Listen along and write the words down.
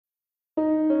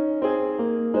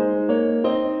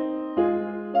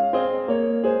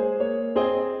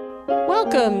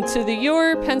Welcome to the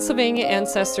Your Pennsylvania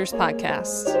Ancestors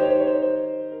podcast.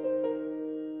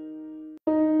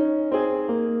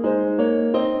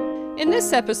 In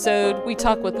this episode, we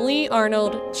talk with Lee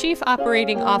Arnold, Chief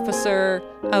Operating Officer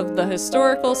of the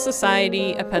Historical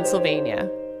Society of Pennsylvania.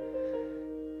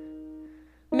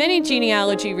 Many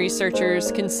genealogy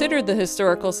researchers consider the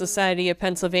Historical Society of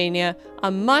Pennsylvania a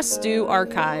must-do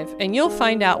archive, and you'll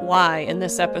find out why in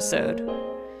this episode.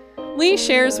 Lee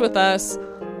shares with us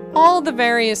all the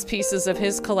various pieces of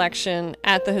his collection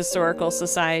at the Historical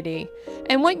Society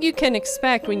and what you can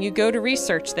expect when you go to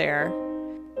research there.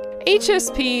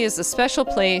 HSP is a special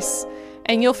place,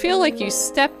 and you'll feel like you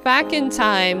step back in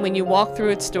time when you walk through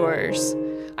its doors.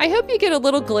 I hope you get a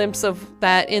little glimpse of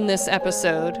that in this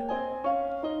episode.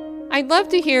 I'd love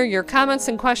to hear your comments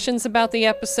and questions about the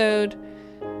episode,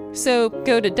 so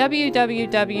go to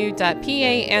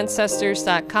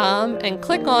www.paancestors.com and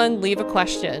click on Leave a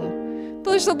Question.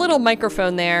 There's a little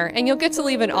microphone there, and you'll get to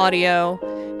leave an audio,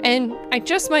 and I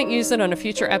just might use it on a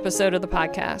future episode of the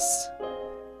podcast.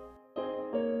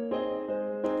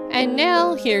 And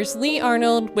now, here's Lee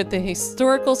Arnold with the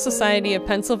Historical Society of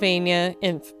Pennsylvania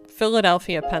in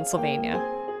Philadelphia, Pennsylvania.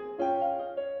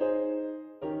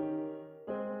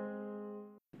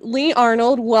 Lee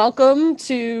Arnold, welcome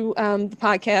to the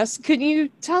podcast. Could you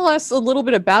tell us a little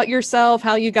bit about yourself,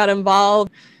 how you got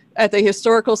involved at the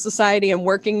Historical Society and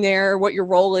working there, what your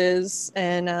role is?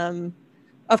 And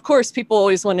of course, people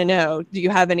always want to know, do you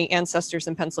have any ancestors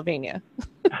in Pennsylvania?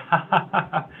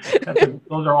 Those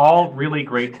are all really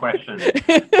great questions.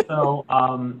 So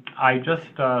I just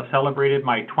celebrated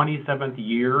my 27th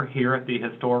year here at the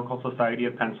Historical Society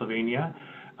of Pennsylvania.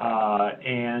 Of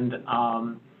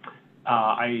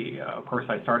course,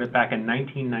 I started back in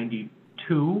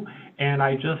 1992, and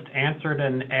I just answered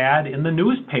an ad in the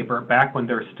newspaper back when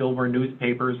there still were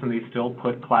newspapers and they still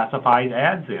put classified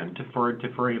ads in for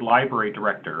a library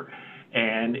director.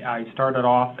 And I started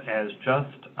off as just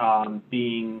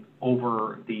being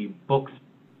over the books,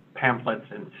 pamphlets,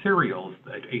 and serials,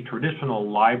 a traditional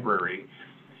library.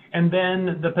 And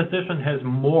then the position has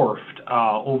morphed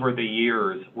over the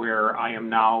years, where I am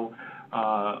now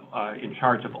in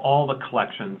charge of all the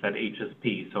collections at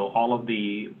HSP. So all of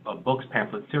the books,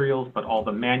 pamphlets, serials, but all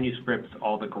the manuscripts,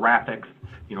 all the graphics,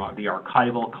 the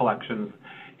archival collections.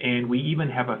 And we even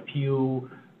have a few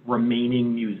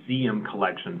remaining museum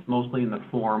collections, mostly in the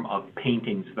form of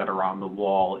paintings that are on the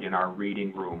wall in our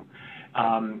reading room.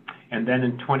 And then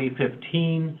in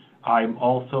 2015, I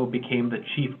also became the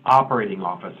Chief Operating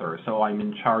Officer. So I'm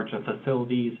in charge of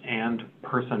facilities and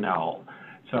personnel.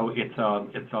 So it's a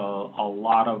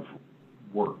lot of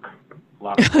work.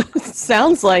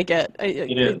 Sounds like it.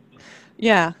 It is.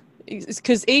 Yeah,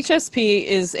 because HSP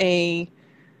is a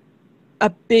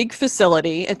big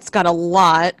facility. It's got a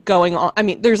lot going on. I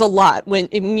mean, there's a lot. When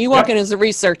you walk in as a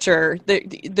researcher,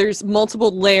 there's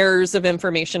multiple layers of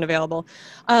information available.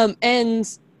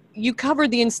 And you cover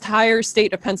the entire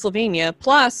state of Pennsylvania,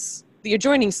 plus the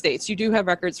adjoining states. You do have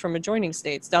records from adjoining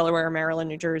states, Delaware, Maryland,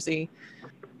 New Jersey.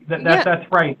 That's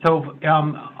right. So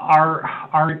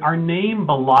our name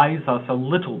belies us a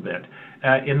little bit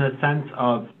in the sense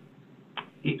of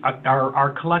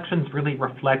our collections really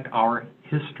reflect our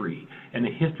history and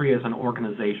the history as an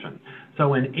organization.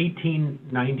 So in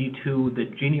 1892, the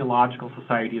Genealogical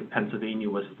Society of Pennsylvania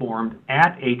was formed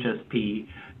at HSP,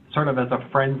 sort of as a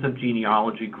Friends of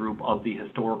Genealogy group of the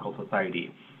Historical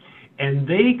Society. And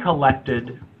they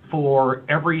collected for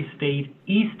every state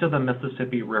east of the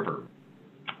Mississippi River.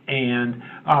 And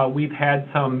we've had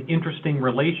some interesting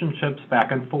relationships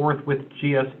back and forth with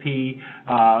GSP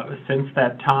since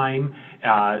that time.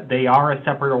 They are a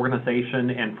separate organization,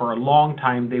 and for a long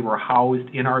time they were housed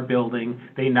in our building.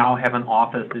 They now have an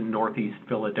office in Northeast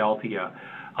Philadelphia.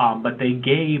 But they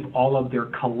gave all of their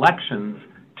collections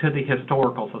to the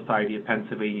Historical Society of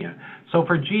Pennsylvania. So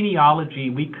for genealogy,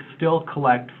 we still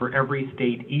collect for every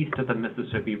state east of the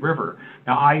Mississippi River.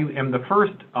 Now, I am the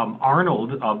first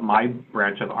Arnold of my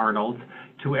branch of Arnolds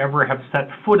to ever have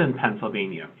set foot in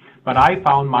Pennsylvania. But I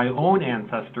found my own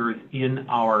ancestors in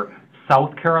our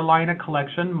South Carolina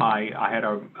collection. I had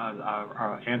an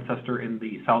ancestor in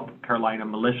the South Carolina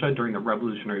militia during the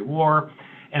Revolutionary War.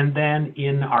 And then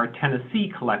in our Tennessee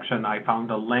collection, I found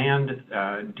a land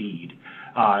deed.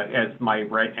 As my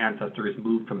ancestors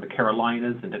moved from the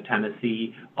Carolinas into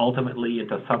Tennessee, ultimately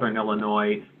into southern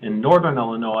Illinois, in northern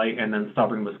Illinois, and then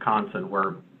southern Wisconsin,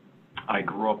 where I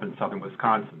grew up in southern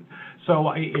Wisconsin.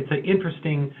 So it's an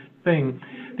interesting thing.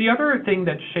 The other thing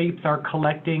that shapes our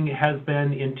collecting has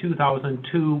been in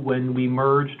 2002 when we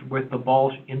merged with the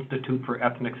Balch Institute for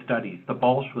Ethnic Studies. The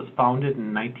Balch was founded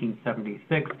in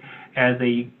 1976 as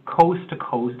a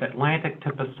coast-to-coast, Atlantic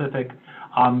to Pacific,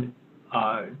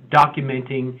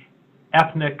 documenting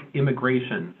ethnic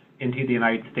immigration into the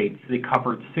United States. They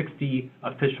covered 60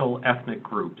 official ethnic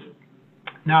groups.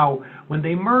 Now, when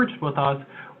they merged with us,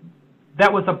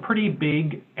 that was a pretty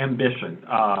big ambition,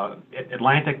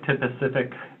 Atlantic to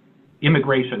Pacific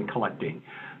immigration collecting.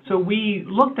 So we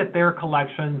looked at their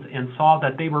collections and saw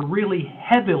that they were really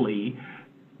heavily,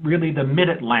 the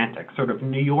mid-Atlantic, sort of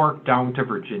New York down to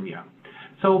Virginia.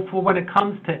 So for when it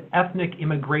comes to ethnic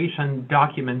immigration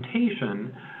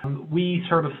documentation, we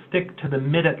sort of stick to the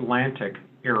mid-Atlantic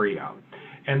area.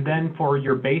 And then for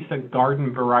your basic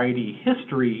garden variety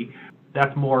history,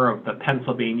 that's more of the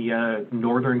Pennsylvania,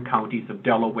 northern counties of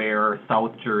Delaware,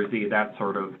 South Jersey, that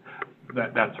sort of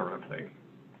thing.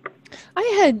 I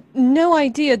had no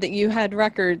idea that you had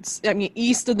records. I mean,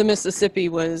 east of the Mississippi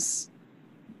was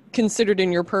considered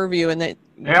in your purview, and that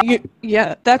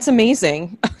that's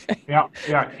amazing. Okay.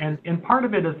 Yeah, and part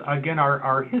of it is, again,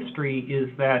 our history is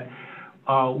that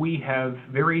we have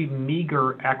very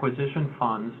meager acquisition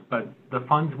funds, but the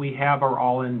funds we have are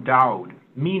all endowed,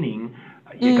 meaning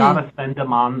you got to spend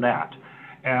them on that.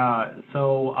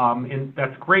 And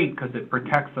that's great because it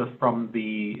protects us from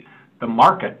the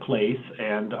marketplace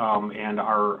and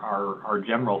our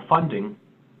general funding.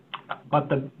 But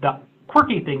the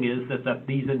quirky thing is that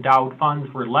these endowed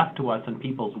funds were left to us in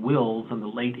people's wills in the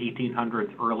late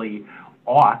 1800s, early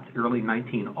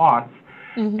 1900s,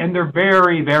 and they're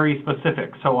very, very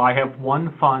specific. So I have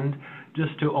one fund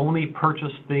just to only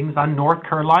purchase things on North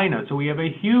Carolina. So we have a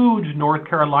huge North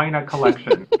Carolina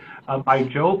collection. My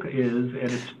joke is,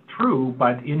 and it's true,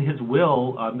 but in his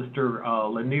will, Mr.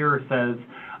 Lanier says,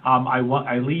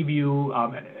 I leave you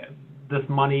this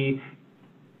money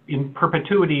in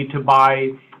perpetuity to buy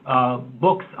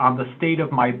books on the state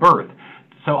of my birth.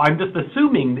 So I'm just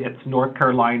assuming it's North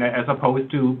Carolina as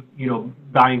opposed to,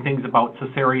 buying things about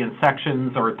cesarean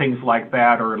sections or things like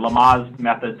that, or Lamaze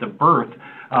methods of birth,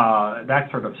 that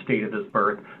sort of state of his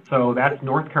birth. So that's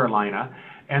North Carolina.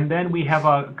 And then we have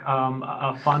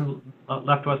a fund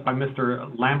left to us by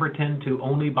Mr. Lamberton to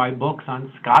only buy books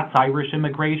on Scots-Irish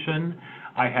immigration.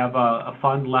 I have a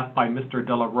fund left by Mr.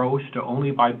 De La Roche to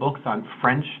only buy books on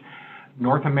French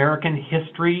North American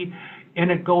history, and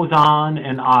it goes on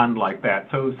and on like that.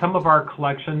 So some of our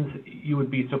collections, you would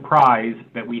be surprised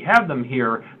that we have them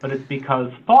here, but it's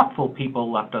because thoughtful people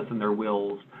left us in their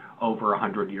wills over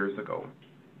 100 years ago.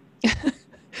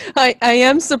 I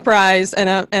am surprised, and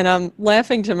I'm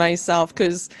laughing to myself,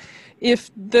 because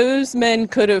if those men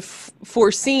could have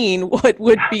foreseen what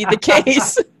would be the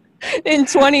case in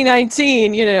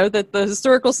 2019, that the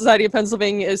Historical Society of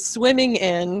Pennsylvania is swimming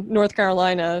in North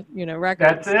Carolina,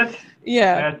 records. That's it.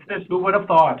 Yeah. That's it. Who would have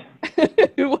thought?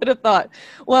 Who would have thought?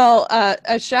 Well,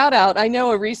 a shout out. I know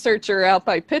a researcher out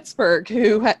by Pittsburgh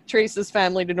who traces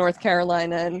family to North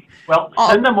Carolina. And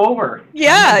send them over.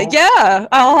 Yeah.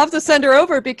 I'll have to send her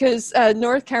over because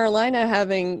North Carolina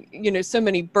having, so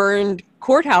many burned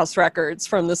courthouse records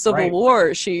from the Civil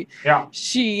War. She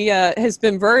has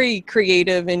been very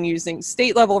creative in using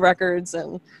state level records,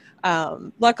 and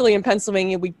luckily in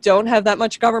Pennsylvania we don't have that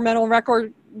much governmental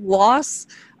record loss.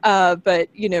 But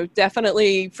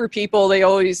definitely for people,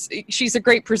 she's a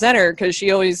great presenter because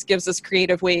she always gives us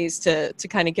creative ways to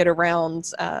kind of get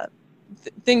around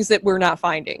things that we're not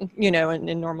finding,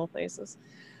 in normal places.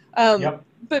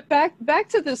 But back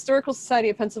to the Historical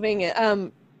Society of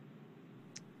Pennsylvania.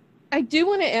 I do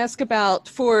want to ask about,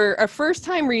 for a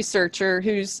first-time researcher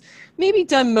who's maybe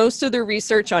done most of their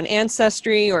research on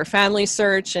Ancestry or Family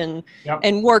Search and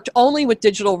worked only with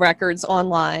digital records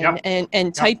online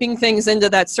and typing things into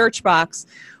that search box,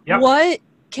 what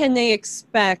can they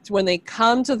expect when they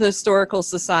come to the Historical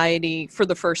Society for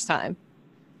the first time?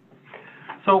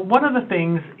 So one of the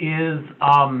things is,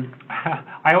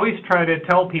 I always try to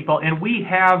tell people, and we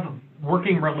have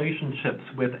working relationships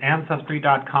with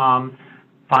Ancestry.com,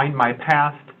 Find My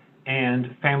Past,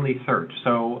 and Family Search.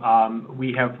 So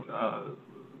we have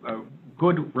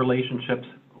good relationships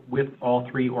with all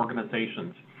three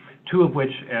organizations, two of which,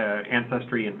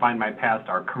 Ancestry and Find My Past,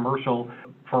 are commercial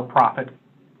for-profit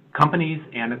companies,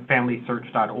 and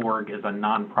FamilySearch.org is a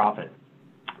nonprofit.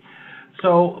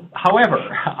 So, however,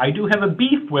 I do have a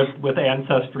beef with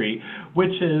Ancestry,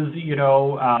 which is,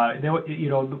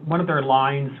 one of their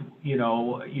lines,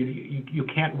 you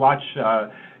can't watch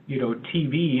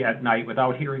TV at night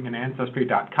without hearing an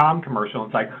Ancestry.com commercial.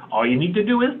 It's like, all you need to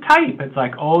do is type. It's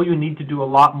like, oh, you need to do a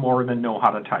lot more than know how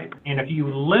to type. And if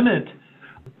you limit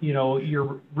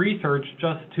your research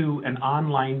just to an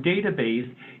online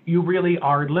database, you really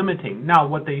are limiting. Now,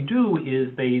 what they do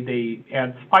is they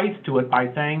add spice to it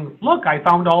by saying, look, I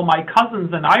found all my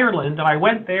cousins in Ireland, and I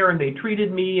went there, and they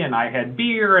treated me, and I had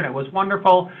beer, and it was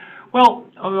wonderful. Well,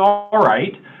 all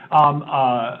right.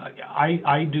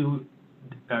 I do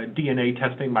DNA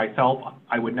testing myself.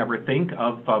 I would never think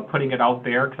of putting it out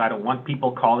there because I don't want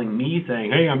people calling me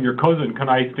saying, hey, I'm your cousin. Can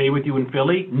I stay with you in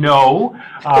Philly? No,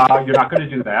 you're not going to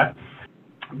do that.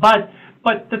 But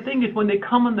the thing is, when they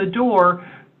come in the door,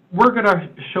 we're going to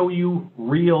show you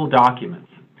real documents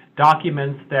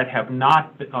that have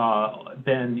not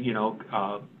been,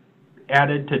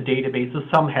 added to databases.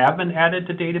 Some have been added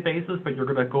to databases, but you're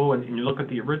going to go and you look at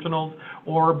the originals,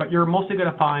 but you're mostly going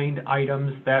to find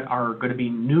items that are going to be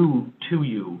new to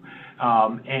you,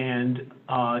 and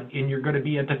you're going to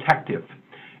be a detective,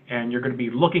 and you're going to be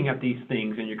looking at these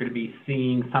things, and you're going to be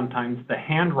seeing sometimes the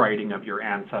handwriting of your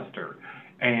ancestor,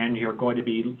 and you're going to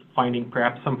be finding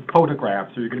perhaps some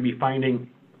photographs, or you're going to be finding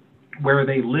where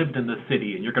they lived in the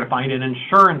city, and you're going to find an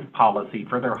insurance policy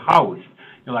for their house.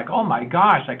 You're like, oh my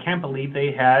gosh, I can't believe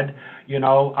they had,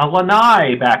 a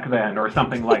lanai back then, or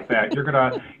something like that.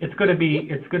 It's gonna be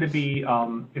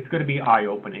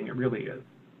eye-opening. It really is.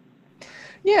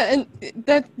 Yeah, and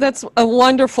that's a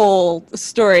wonderful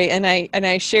story, and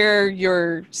I share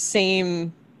your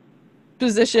same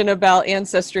position about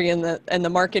ancestry and the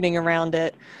marketing around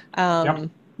it.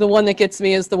 Yep. The one that gets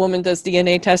me is the woman does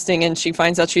DNA testing and she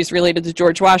finds out she's related to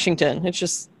George Washington. It's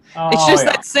just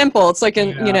that simple. It's like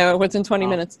within 20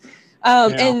 minutes.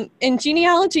 And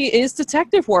genealogy is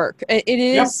detective work. It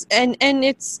is, and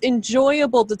it's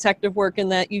enjoyable detective work in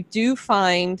that you do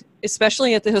find,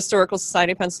 especially at the Historical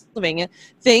Society of Pennsylvania,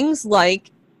 things like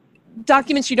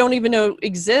documents you don't even know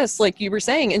exist, like you were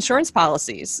saying, insurance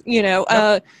policies,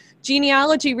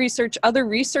 genealogy research other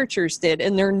researchers did,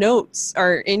 and their notes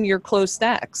are in your closed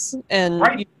stacks. And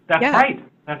right.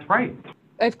 That's right.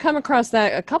 I've come across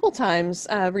that a couple times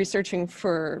researching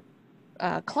for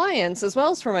clients as well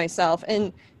as for myself.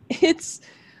 And it's,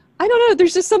 I don't know,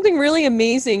 there's just something really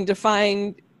amazing to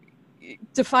find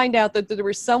out that there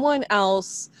was someone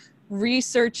else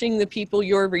researching the people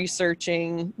you're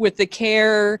researching with the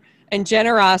care and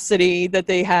generosity that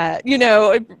they had, did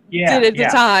at the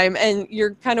time. And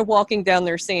you're kind of walking down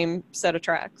their same set of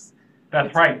tracks.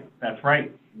 That's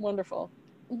right. Wonderful.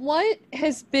 What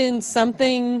has been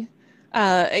something...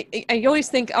 I always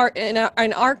think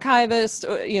an archivist,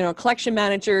 collection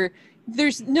manager,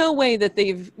 there's no way that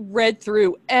they've read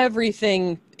through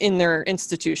everything in their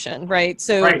institution, right?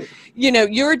 So,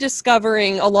 you're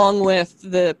discovering along with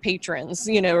the patrons,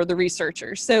 or the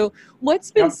researchers. So what's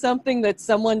been something that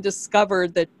someone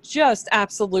discovered that just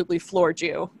absolutely floored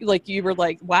you? Like you were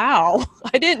like, wow,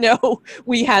 I didn't know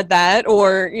we had that,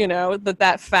 or,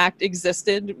 that fact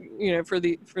existed, for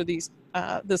this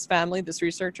family, this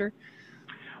researcher?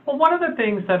 Well, one of the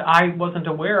things that I wasn't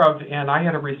aware of, and I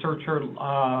had a researcher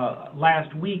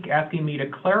last week asking me to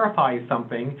clarify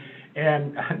something,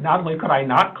 and not only could I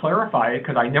not clarify it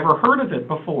because I never heard of it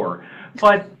before,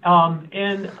 but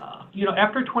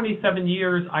after 27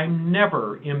 years, I'm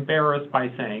never embarrassed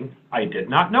by saying I did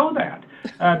not know that,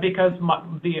 because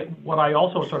what I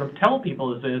also sort of tell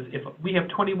people is this: if we have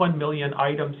 21 million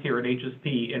items here at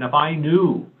HSP, and if I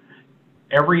knew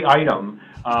every item,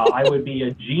 I would be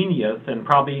a genius and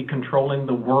probably controlling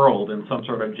the world in some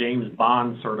sort of James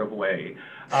Bond sort of way.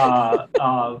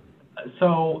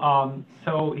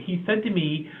 So he said to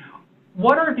me,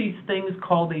 what are these things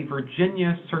called a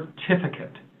Virginia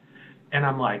certificate? And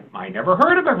I'm like, I never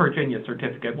heard of a Virginia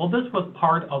certificate. Well, this was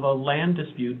part of a land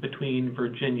dispute between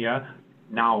Virginia,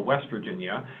 now West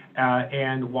Virginia,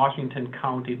 and Washington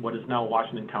County, what is now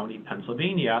Washington County,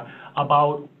 Pennsylvania,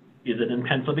 about is it in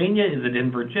Pennsylvania? Is it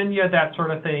in Virginia? That sort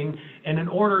of thing. And in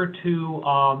order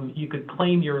to, you could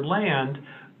claim your land,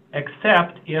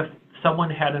 except if someone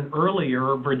had an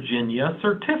earlier Virginia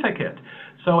certificate.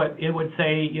 So it would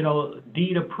say,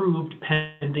 deed approved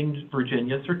pending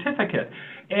Virginia certificate.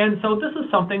 And so this is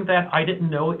something that I didn't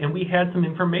know, and we had some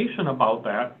information about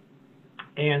that.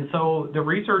 And so the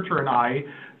researcher and I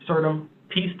sort of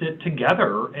pieced it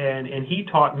together, and he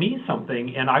taught me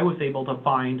something, and I was able to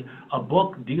find a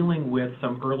book dealing with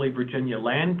some early Virginia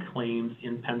land claims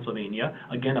in Pennsylvania.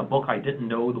 Again, a book I didn't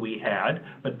know that we had,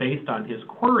 but based on his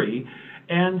query.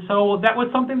 And so that was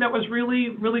something that was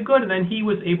really, really good. And then he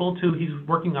was able to, he's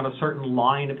working on a certain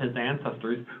line of his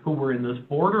ancestors who were in this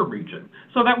border region.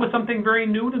 So that was something very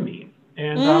new to me,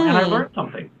 and I learned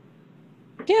something.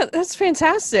 Yeah, that's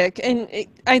fantastic. And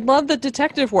I love the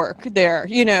detective work there,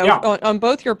 on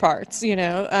both your parts,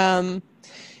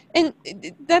 And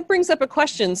that brings up a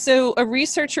question. So a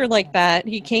researcher like that,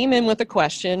 he came in with a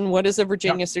question, what is a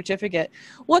Virginia certificate?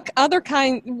 What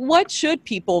should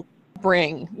people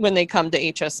bring when they come to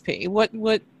HSP?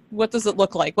 What does it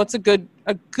look like? What's a good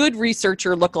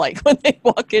researcher look like when they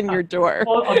walk in your door?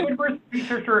 Well, a good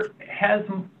researcher has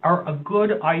a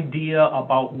good idea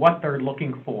about what they're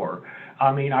looking for.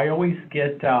 I mean, I always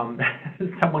get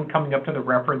someone coming up to the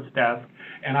reference desk,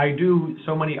 and I do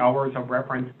so many hours of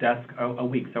reference desk a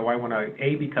week. So I want to,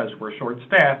 A, because we're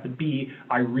short-staffed, B,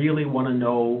 I really want to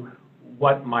know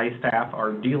what my staff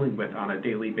are dealing with on a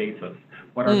daily basis.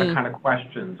 What are the kind of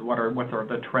questions? What are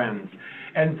the trends?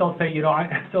 And they'll say,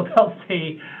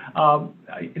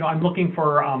 I'm looking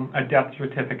for a death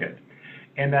certificate.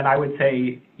 And then I would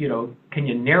say, can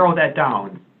you narrow that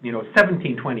down?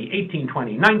 1720,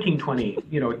 1820,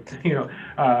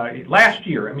 1920, last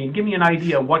year. I mean, give me an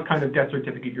idea of what kind of death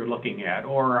certificate you're looking at.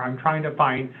 Or I'm trying to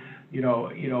find,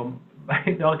 again,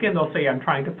 they'll say, I'm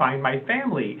trying to find my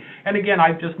family. And again,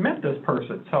 I've just met this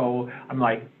person. So I'm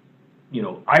like,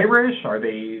 Irish? Are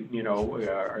they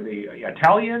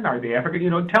Italian? Are they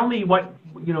African? Tell me what,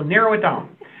 narrow it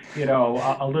down,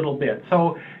 a little bit.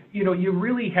 So, you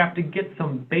really have to get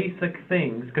some basic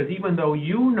things, because even though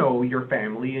you know your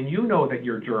family and you know that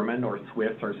you're German or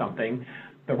Swiss or something,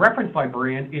 the reference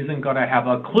librarian isn't going to have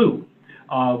a clue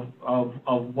of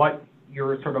what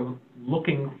you're sort of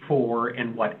looking for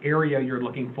and what area you're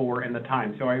looking for and the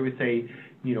time. So I would say,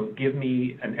 give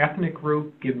me an ethnic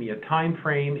group, give me a time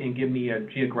frame, and give me a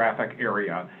geographic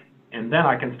area, and then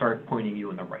I can start pointing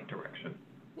you in the right direction.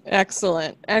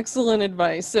 Excellent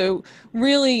advice. So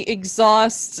really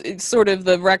exhaust sort of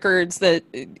the records that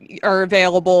are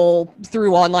available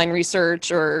through online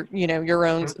research or your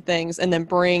own things, and then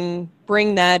bring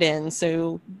that in.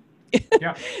 So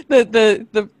yeah.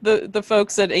 the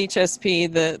folks at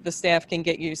HSP, the staff can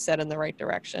get you set in the right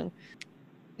direction.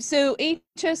 So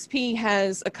HSP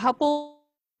has a couple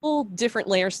different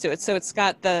layers to it. So it's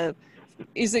got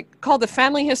is it called the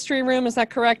family history room? Is that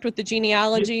correct, with the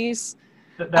genealogies?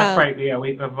 That's right. Yeah,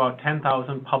 we have about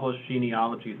 10,000 published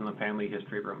genealogies in the family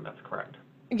history room. That's correct.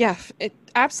 Yeah,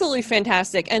 absolutely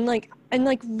fantastic, and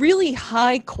really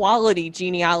high quality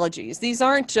genealogies. These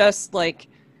aren't just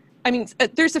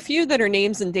there's a few that are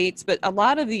names and dates, but a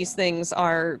lot of these things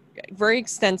are very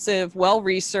extensive, well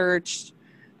researched,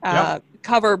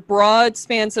 cover broad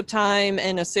spans of time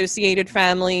and associated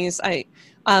families.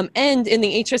 And in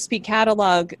the HSP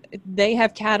catalog, they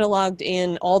have cataloged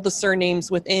in all the surnames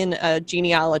within a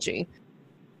genealogy.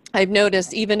 I've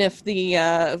noticed even if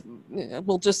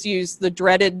we'll just use the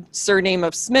dreaded surname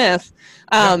of Smith,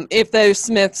 if those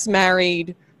Smiths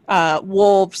married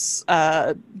Wolves,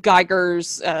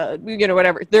 Geigers,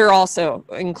 whatever, they're also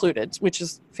included, which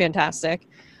is fantastic.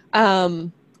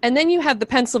 And then you have the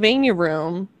Pennsylvania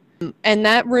room, and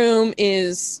that room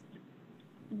is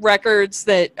records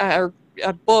that are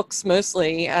books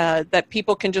mostly that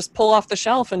people can just pull off the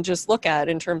shelf and just look at,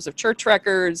 in terms of church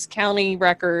records, county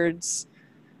records.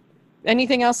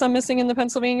 Anything else I'm missing in the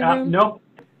Pennsylvania room? Nope.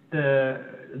 The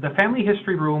family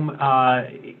history room, as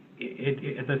I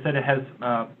said, it has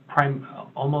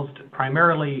almost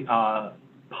primarily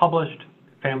published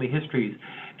family histories.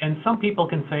 And some people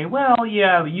can say, well,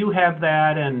 yeah, you have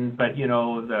that, but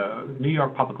the New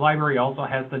York Public Library also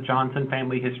has the Johnson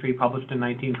family history published in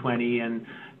 1920, and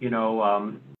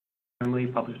family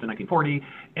published in 1940.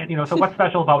 And so what's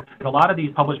special about a lot of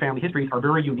these published family histories are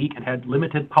very unique and had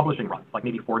limited publishing runs, like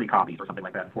maybe 40 copies or something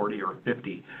like that, 40 or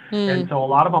 50. And so a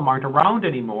lot of them aren't around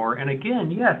anymore. And again,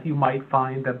 yes, you might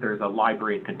find that there's a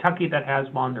library in Kentucky that has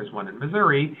one, there's one in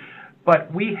Missouri,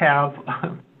 but we have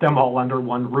them all under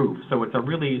one roof. So it's a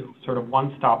really sort of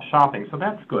one-stop shopping. So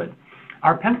that's good.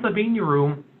 Our Pennsylvania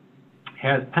room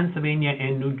has Pennsylvania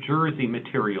and New Jersey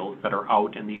materials that are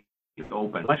out in the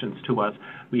open. Questions to us,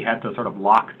 we had to sort of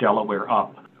lock Delaware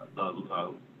up,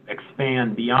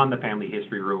 expand beyond the family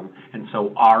history room, and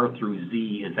so R through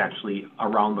Z is actually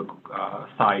around the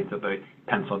sides of the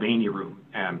Pennsylvania room.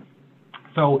 And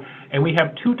we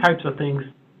have two types of things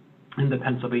in the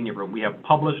Pennsylvania room. We have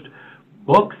published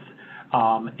books,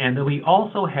 and then we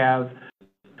also have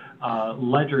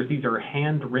ledgers. These are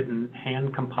handwritten,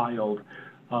 hand-compiled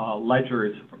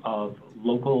ledgers of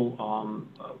local,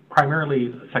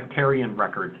 primarily sectarian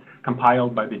records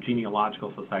compiled by the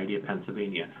Genealogical Society of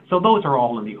Pennsylvania. So those are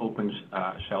all in the open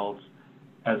shelves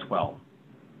as well.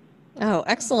 Oh,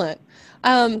 excellent.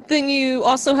 Then you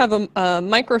also have a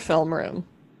microfilm room.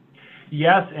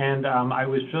 Yes, and I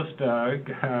was just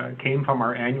came from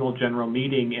our annual general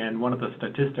meeting, and one of the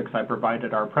statistics I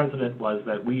provided our president was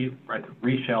that we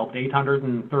reshelved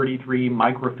 833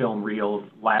 microfilm reels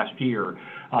last year.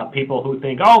 People who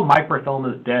think, oh, microfilm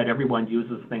is dead, everyone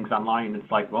uses things online. It's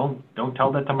like, well, don't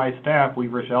tell that to my staff. We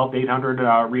reshelved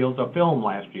 800 reels of film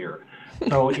last year.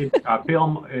 So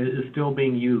film is still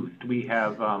being used. We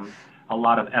have a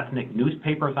lot of ethnic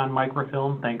newspapers on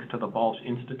microfilm, thanks to the Balch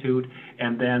Institute,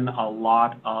 and then a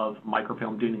lot of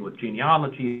microfilm dealing with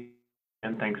genealogy,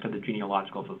 and thanks to the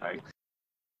Genealogical Society.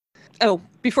 Oh,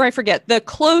 before I forget, the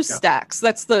closed stacks,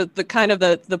 that's the kind of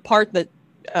the part that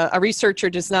a researcher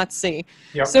does not see.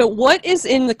 Yep. So what is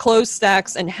in the closed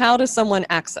stacks, and how does someone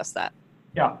access that?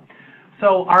 Yeah.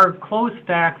 So our closed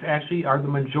stacks actually are the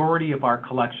majority of our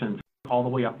collections, all the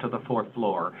way up to the fourth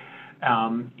floor.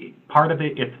 Part of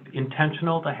it's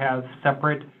intentional to have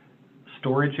separate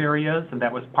storage areas, and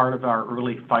that was part of our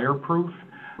early fireproof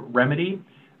remedy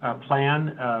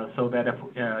plan, so that if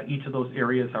each of those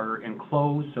areas are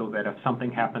enclosed, so that if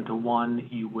something happened to one,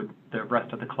 the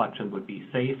rest of the collection would be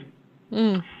safe.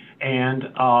 And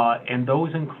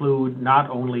those include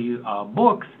not only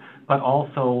books, but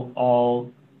also all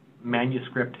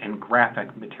manuscript and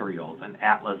graphic materials and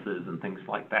atlases and things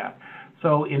like that.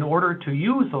 So in order to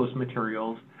use those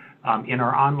materials, in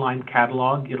our online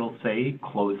catalog, it'll say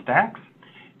closed stacks,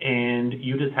 and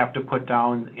you just have to put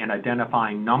down an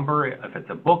identifying number. If it's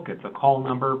a book, it's a call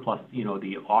number plus,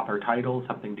 the author title,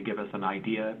 something to give us an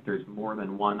idea if there's more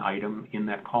than one item in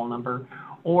that call number.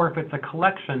 Or if it's a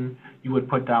collection, you would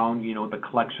put down, the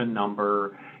collection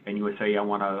number, and you would say, I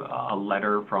want a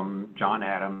letter from John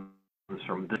Adams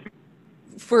from this.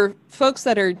 For folks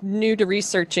that are new to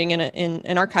researching in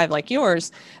an archive like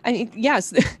yours,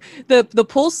 yes, the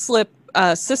pull slip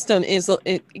system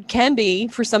it can be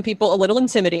for some people a little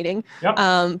intimidating.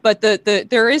 Yep. But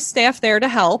there is staff there to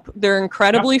help. They're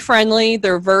incredibly friendly.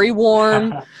 They're very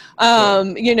warm.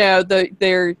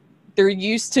 They're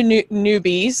used to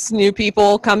newbies, new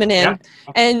people coming in,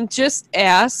 and just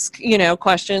ask,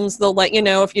 questions. They'll let you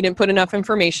know if you didn't put enough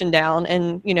information down,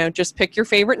 and, just pick your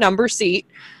favorite number seat,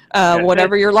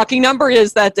 whatever your lucky number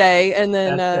is that day, and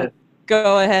then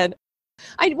go ahead.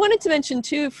 I wanted to mention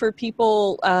too, for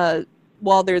people,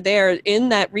 while they're there in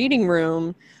that reading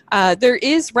room, there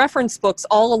is reference books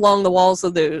all along the walls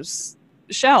of those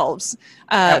shelves.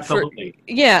 Absolutely.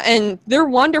 And they're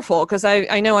wonderful, because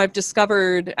I know I've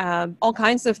discovered all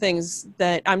kinds of things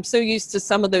that I'm so used to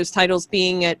some of those titles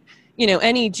being at,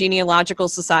 any genealogical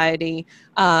society,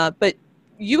 but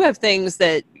you have things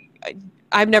that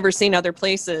I've never seen other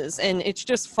places, and it's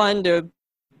just fun to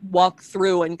walk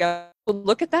through and go,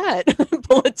 look at that,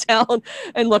 pull it down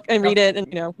and look and read it,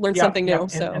 and learn something new.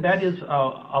 And that is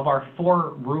of our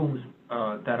 4 rooms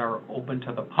that are open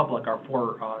to the public, our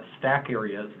 4 stack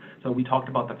areas. So we talked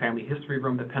about the family history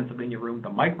room, the Pennsylvania room, the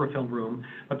microfilm room,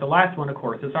 but the last one, of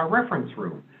course, is our reference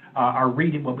room,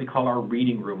 what we call our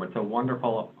reading room. It's a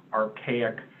wonderful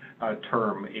archaic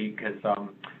term, because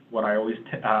what I always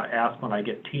ask when I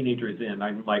get teenagers in,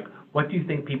 I'm like, what do you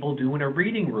think people do in a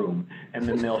reading room? And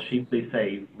then they'll sheeply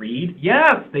say, read?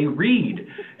 Yes, they read.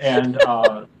 And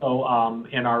so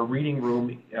in our reading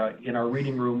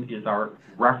room is our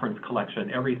reference collection,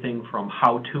 everything from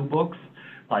how-to books,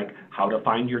 like how to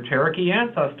find your Cherokee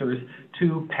ancestors,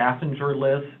 to passenger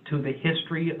lists, to the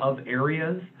history of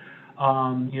areas,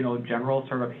 general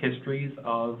sort of histories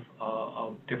of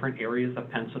different areas of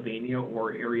Pennsylvania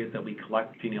or areas that we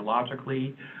collect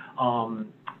genealogically.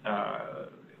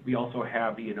 We also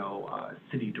have,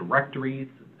 city directories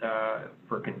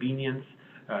for convenience.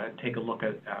 Take a look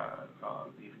at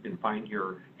if you can find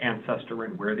your ancestor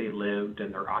and where they lived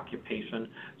and their occupation.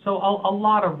 So a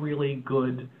lot of really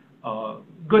good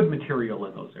material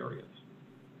in those areas.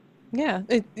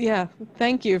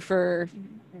 Thank you for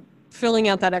filling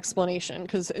out that explanation,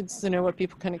 because it's what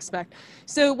people can expect.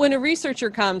 So when a researcher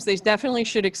comes, they definitely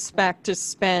should expect to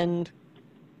spend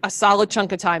a solid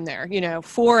chunk of time there.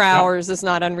 4 hours is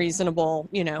not unreasonable.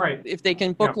 Right. If they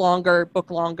can book longer,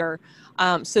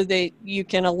 so that you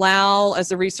can allow,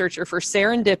 as a researcher, for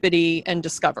serendipity and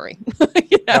discovery.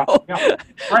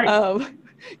 Right.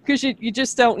 Because you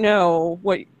just don't know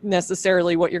what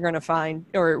you're going to find,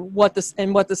 or what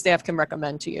the staff can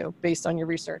recommend to you based on your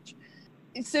research.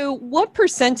 So what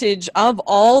percentage of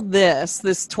all this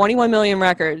 21 million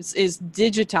records is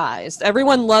digitized?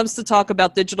 Everyone loves to talk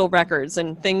about digital records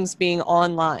and things being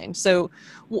online. So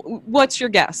what's your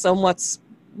guess on what's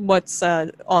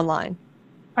online?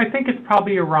 I think it's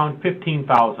probably around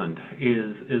 15,000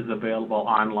 is available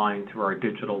online through our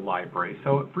digital library.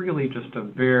 So really just a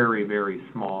very, very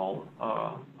small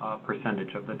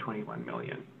percentage of the 21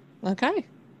 million. Okay.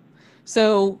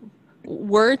 So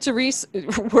word to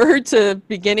word to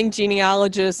beginning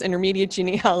genealogists, intermediate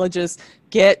genealogists,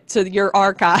 get to your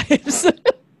archives.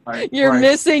 You're Right.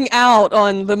 missing out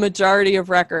on the majority of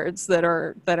records that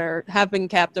have been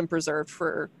kept and preserved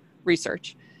for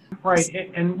research.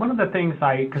 Right, and one of the things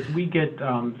because we get,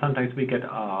 sometimes we get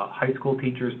high school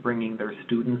teachers bringing their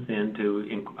students in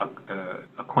to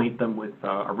acquaint them with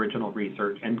original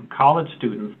research, and college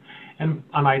students, and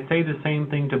I say the same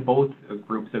thing to both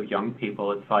groups of young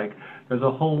people. It's like there's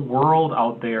a whole world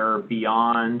out there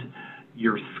beyond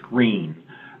your screen.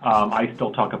 I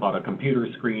still talk about a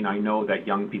computer screen. I know that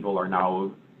young people are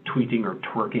now tweeting or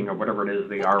twerking or whatever it is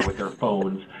they are with their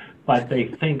phones, but they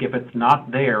think if it's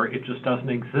not there, it just doesn't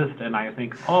exist. And I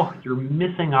think, oh, you're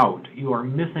missing out. You are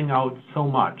missing out so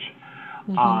much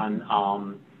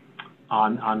on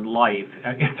life.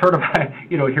 It's sort of,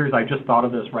 I just thought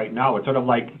of this right now. It's sort of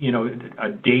like, a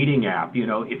dating app.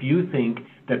 If you think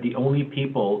that the only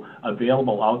people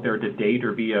available out there to date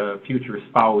or be a future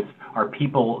spouse are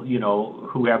people,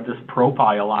 who have this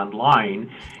profile online,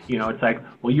 it's like,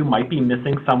 well, you might be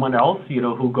missing someone else,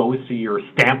 who goes to your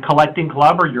stamp collecting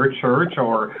club or your church,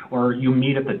 or you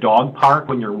meet at the dog park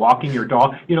when you're walking your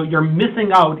dog. You're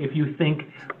missing out if you think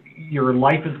your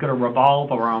life is going to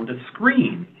revolve around a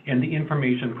screen and the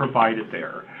information provided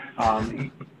there.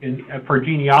 For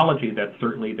genealogy, that's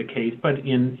certainly the case, but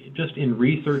in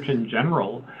research in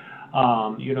general,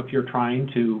 if you're trying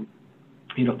to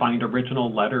find original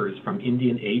letters from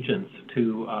Indian agents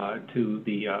to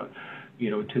the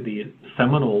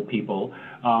Seminole people,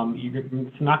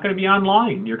 it's not going to be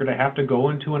online. You're going to have to go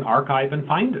into an archive and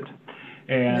find it,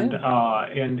 and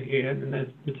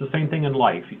it's the same thing in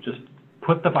life. You just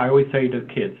I always say to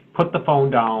kids, put the phone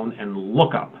down and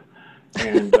look up,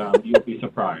 and you'll be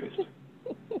surprised.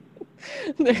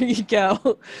 There you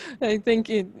go. I think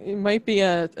it might be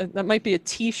that might be a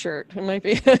T-shirt. It might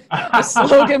be a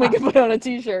slogan we can put on a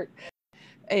T-shirt.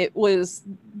 It was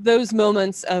those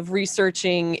moments of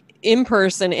researching in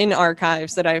person in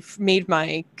archives that I've made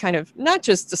my kind of not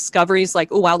just discoveries like,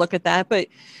 oh wow, look at that, but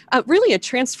really a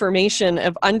transformation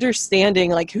of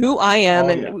understanding like who I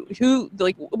am who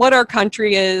like what our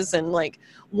country is and like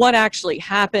what actually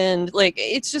happened. Like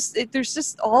it's just there's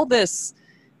just all this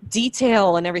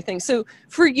detail and everything. So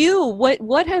for you,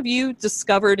 what have you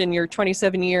discovered in your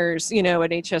 27 years, at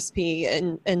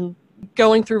HSP and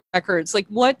going through records? Like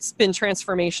what's been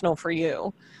transformational for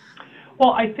you?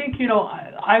 Well, I think,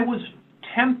 I was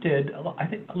tempted, I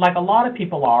think like a lot of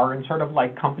people are, and sort of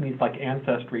like companies like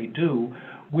Ancestry do,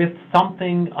 with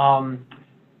something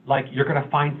like you're going to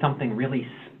find something really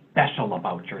special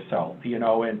about yourself,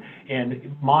 and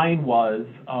mine was,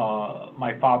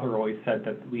 my father always said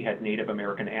that we had Native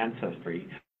American ancestry.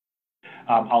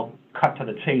 I'll cut to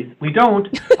the chase. We don't,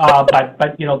 but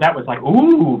that was like,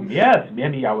 ooh, yes,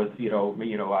 maybe I was,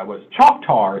 I was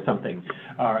Choctaw or something,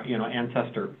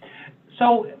 ancestor.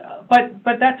 So,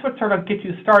 but that's what sort of gets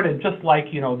you started, just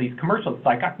like, these commercials,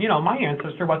 like, my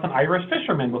ancestor was an Irish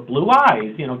fisherman with blue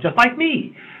eyes, just like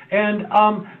me. And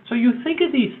so you think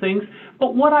of these things,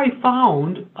 but what I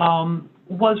found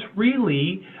was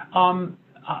really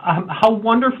how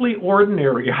wonderfully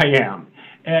ordinary I am,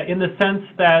 in the sense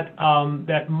that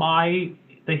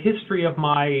the history of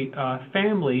my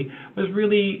family was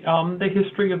really the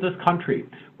history of this country,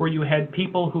 where you had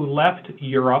people who left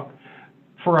Europe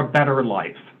for a better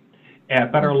life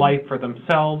for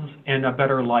themselves and a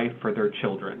better life for their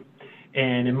children.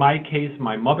 And in my case,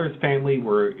 my mother's family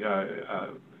were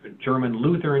German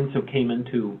Lutherans who came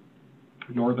into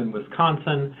northern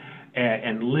Wisconsin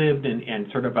and lived and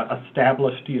sort of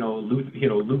established,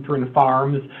 Lutheran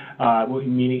farms,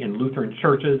 meaning in Lutheran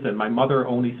churches. And my mother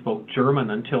only spoke German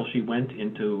until she went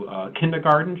into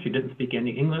kindergarten. She didn't speak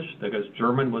any English because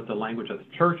German was the language of the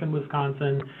church in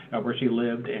Wisconsin, where she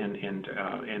lived, and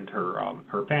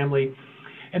her family.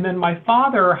 And then my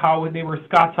father, how they were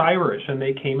Scots-Irish, and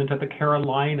they came into the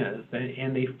Carolinas,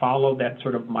 and they followed that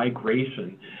sort of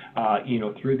migration,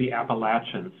 through the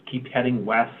Appalachians, keep heading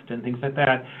west and things like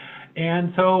that.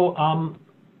 And so, I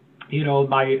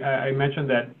mentioned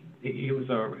that he was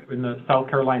in the South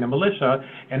Carolina militia,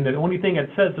 and the only thing it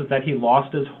says is that he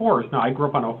lost his horse. Now, I grew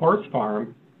up on a horse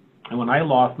farm, and when I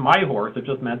lost my horse, it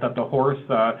just meant that the horse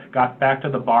got back to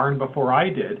the barn before I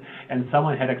did. And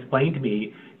someone had explained to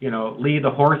me, Lee,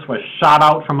 the horse was shot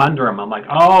out from under him. I'm like,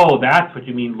 oh, that's what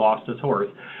you mean, lost his horse.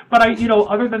 But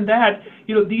other than that,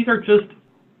 these are just,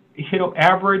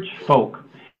 average folk.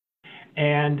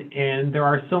 And there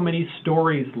are so many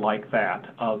stories like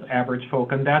that of average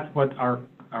folk, and that's what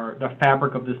the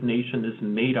fabric of this nation is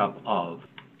made up of.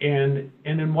 And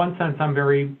in one sense, I'm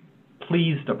very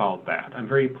pleased about that. I'm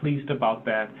very pleased about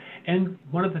that. And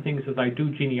one of the things is I do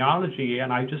genealogy,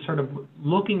 and I just sort of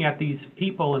looking at these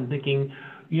people and thinking,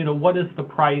 what is the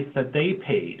price that they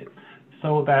paid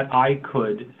so that I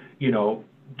could,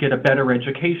 get a better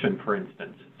education, for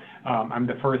instance. I'm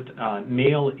the first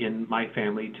male in my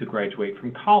family to graduate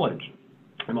from college.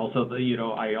 I'm also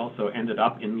I also ended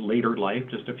up in later life,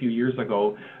 just a few years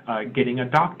ago, getting a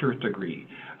doctorate degree.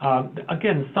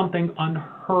 Again, something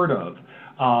unheard of.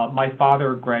 My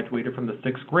father graduated from the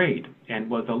 6th grade and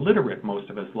was illiterate most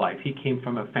of his life. He came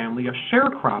from a family of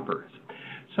sharecroppers.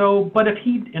 So, but if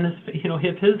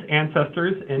if his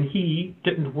ancestors and he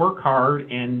didn't work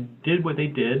hard and did what they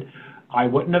did, I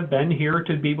wouldn't have been here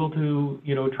to be able to,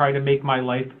 try to make my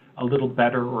life a little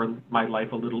better or my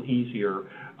life a little easier.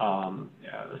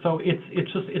 So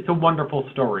it's a wonderful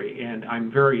story, and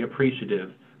I'm very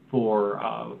appreciative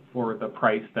for the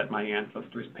price that my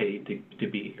ancestors paid to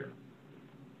be here.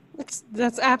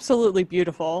 That's absolutely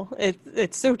beautiful.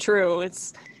 It's so true.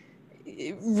 It's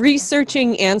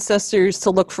researching ancestors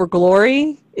to look for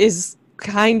glory is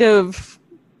kind of,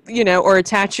 or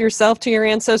attach yourself to your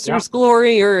ancestors'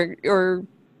 glory or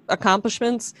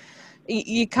accomplishments.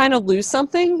 You kind of lose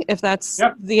something if that's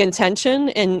the intention,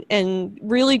 and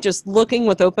really just looking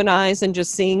with open eyes and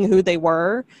just seeing who they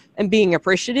were and being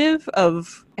appreciative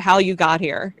of how you got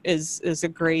here is a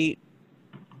great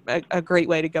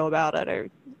way to go about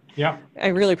it. I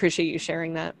really appreciate you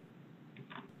sharing that.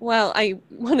 Well, I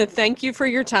want to thank you for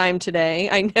your time today.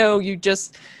 I know you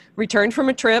just returned from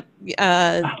a trip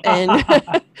and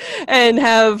and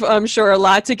have, I'm sure, a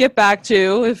lot to get back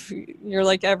to. If you're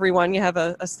like everyone, you have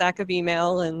a stack of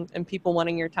email and people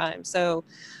wanting your time. So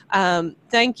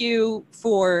thank you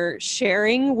for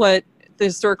sharing what the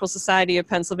Historical Society of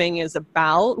Pennsylvania is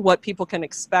about, what people can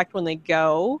expect when they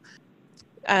go.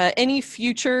 Any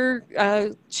future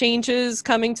changes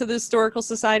coming to the Historical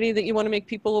Society that you want to make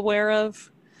people aware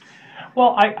of?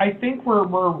 Well, I think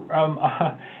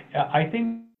I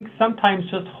think sometimes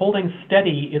just holding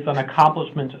steady is an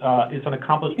accomplishment.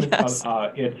 Yes.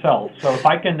 Itself. So if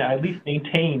I can at least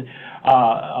maintain,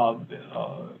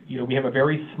 we have a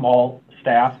very small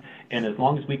staff, and as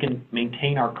long as we can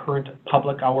maintain our current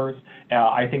public hours,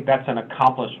 I think that's an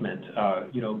accomplishment.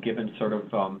 Given sort of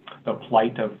the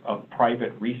plight of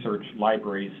private research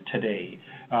libraries today.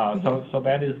 So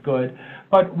that is good.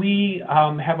 But we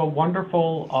have a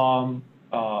wonderful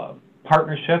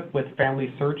partnership with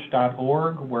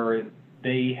FamilySearch.org, where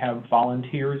they have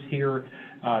volunteers here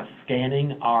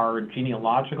scanning our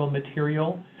genealogical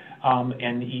material,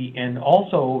 and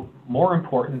also, more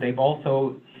important, they've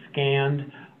also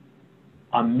scanned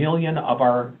 1 million of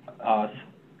our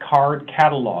card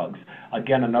catalogs.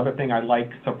 Again, another thing I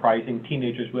like surprising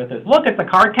teenagers with is, look at the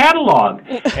card catalog,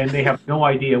 and they have no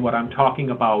idea what I'm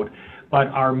talking about. But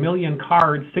our 1 million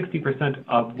cards, 60%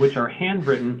 of which are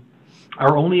handwritten,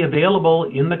 are only available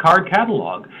in the card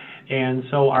catalog. And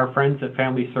so our friends at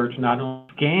Family Search not only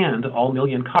scanned all 1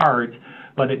 million cards,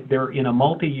 but they're in a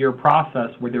multi-year process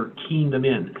where they're keying them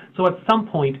in. So at some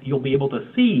point, you'll be able to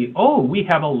see, we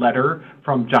have a letter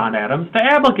from John Adams to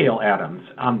Abigail Adams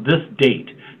on this date.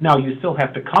 Now, you still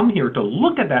have to come here to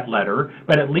look at that letter,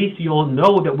 but at least you'll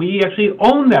know that we actually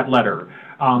own that letter.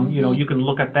 You can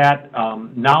look at that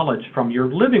knowledge from your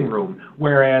living room,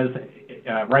 whereas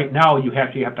right now you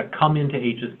actually have to come into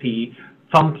HSP,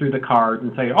 thumb through the card,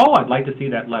 and say, I'd like to see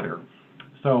that letter.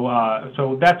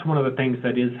 So that's one of the things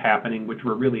that is happening, which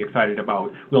we're really excited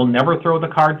about. We'll never throw the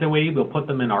cards away. We'll put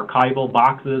them in archival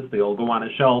boxes. They'll go on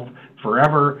a shelf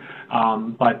forever.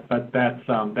 But that's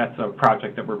a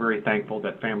project that we're very thankful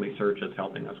that Family Search is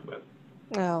helping us with.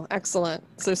 Oh, excellent.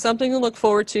 So something to look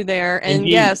forward to there. And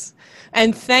Indeed. Yes,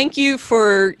 and thank you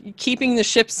for keeping the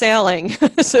ship sailing,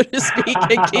 so to speak,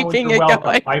 and keeping it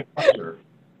going. My pleasure.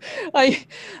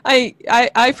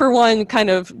 I for one kind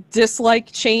of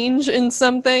dislike change in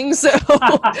some things, so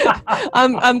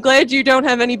I'm glad you don't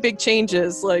have any big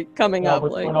changes coming up. We're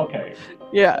doing okay.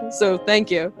 Yeah, so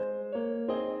thank you.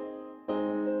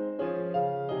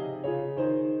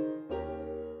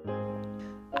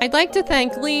 I'd like to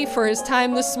thank Lee for his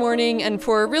time this morning and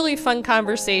for a really fun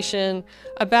conversation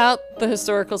about the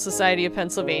Historical Society of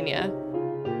Pennsylvania.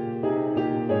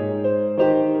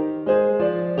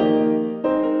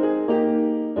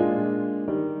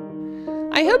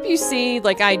 I hope you see,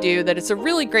 like I do, that it's a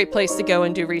really great place to go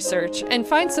and do research and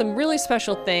find some really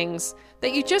special things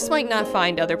that you just might not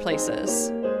find other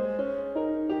places.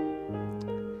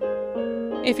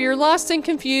 If you're lost and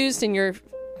confused in your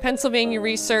Pennsylvania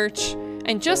research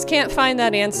and just can't find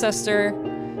that ancestor,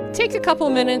 take a couple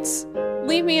minutes,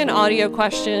 leave me an audio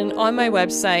question on my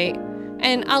website,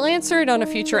 and I'll answer it on a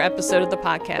future episode of the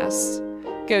podcast.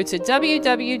 Go to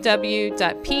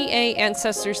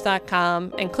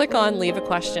www.paancestors.com and click on Leave a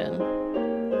Question.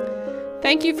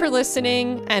 Thank you for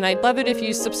listening, and I'd love it if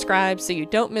you subscribe so you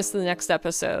don't miss the next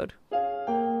episode.